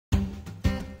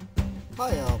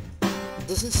Hi,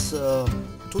 this is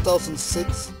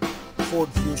 2006 Ford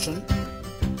Fusion.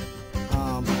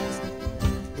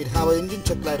 It have an engine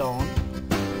check light on.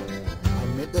 I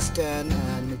made the scan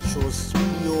and it shows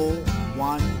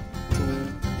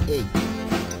P0128.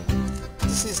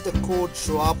 This is the code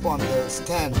show up on the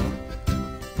scanner,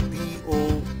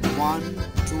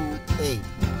 P0128.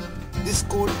 This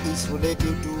code is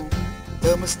related to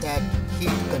thermostat heat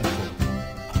control.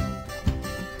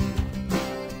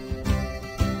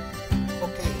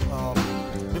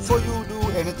 Before you do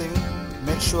anything,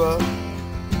 make sure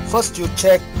first you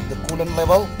check the coolant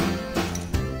level.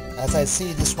 As I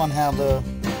see, this one have the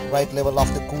right level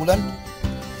of the coolant,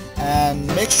 and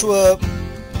make sure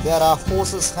there are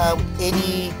hoses have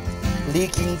any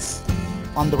leakings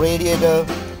on the radiator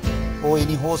or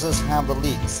any hoses have the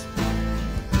leaks.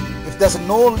 If there's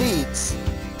no leaks,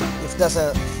 if there's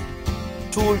a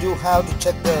tool you have to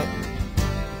check the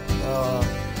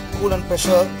coolant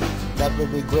pressure, that will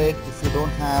be great. If you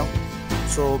don't have,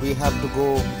 so we have to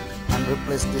go and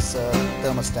replace this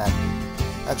thermostat.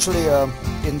 Actually,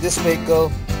 in this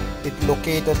vehicle, it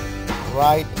located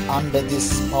right under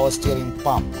this power steering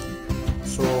pump,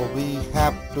 so we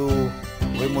have to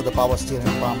remove the power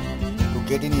steering pump to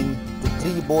get in to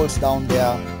 3 bolts down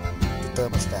there to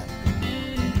thermostat.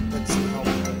 Let's see how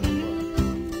it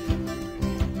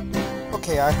works.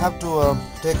 Okay, I have to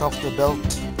take off the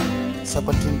belt,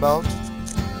 serpentine belt.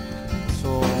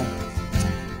 So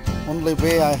only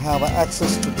way I have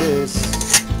access to this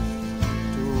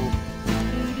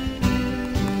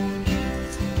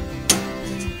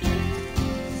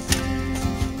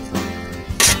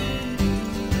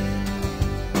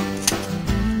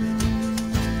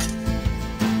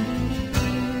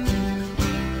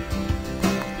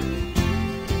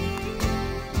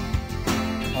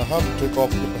I have to take off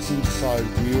the passenger side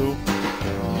view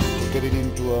to get it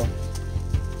into a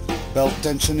belt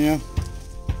tension here.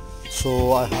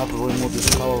 So I have to remove this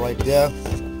cover right there.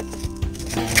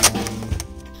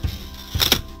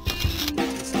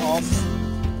 It's off,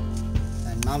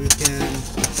 and now you can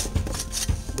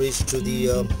reach to the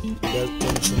belt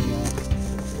tension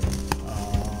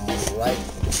right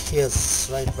here,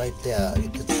 right there. You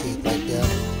can see it right there.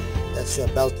 That's your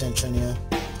belt tension here.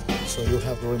 So you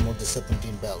have to remove the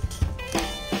serpentine belt.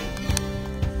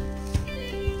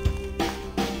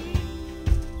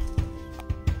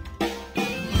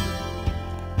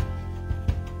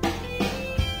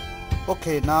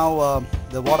 Okay, now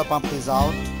the water pump is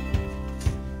out.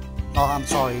 Oh, I'm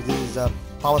sorry, this is a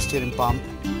power steering pump.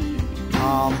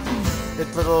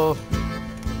 It's a little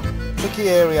tricky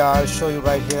area. I'll show you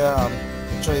right here.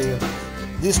 Actually,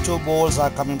 these 2 bolts are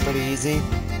coming pretty easy,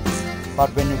 but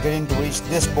when you get into reach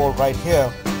this bolt right here,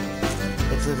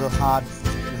 it's a little hard,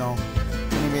 you know.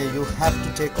 Anyway, you have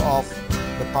to take off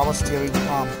the power steering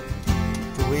pump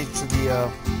to reach the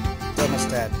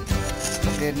thermostat.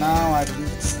 Okay, now I think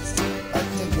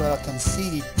you can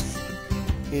see it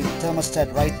in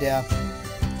thermostat right there,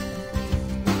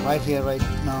 right here, right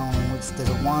now. There's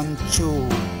a 1, 2,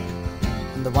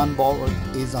 and the 1 ball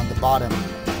is on the bottom,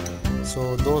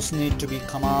 so those need to be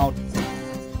come out.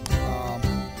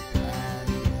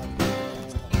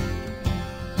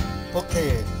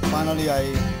 Okay, finally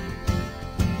I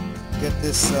get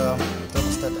this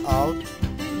thermostat out.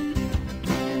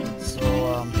 So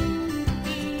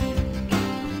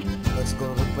let's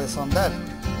go replace on that.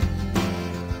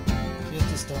 Here's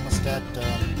this thermostat.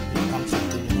 It comes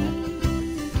with the,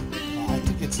 I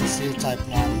think it's a seal type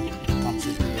one. It comes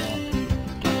with the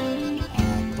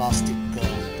plastic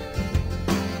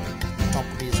top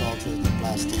piece, also in the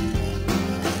plastic.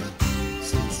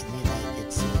 Seems to me like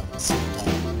it's a seal type.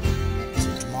 So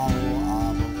tomorrow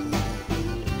I'll open the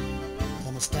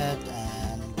thermostat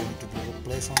and I'm going to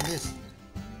replace on this.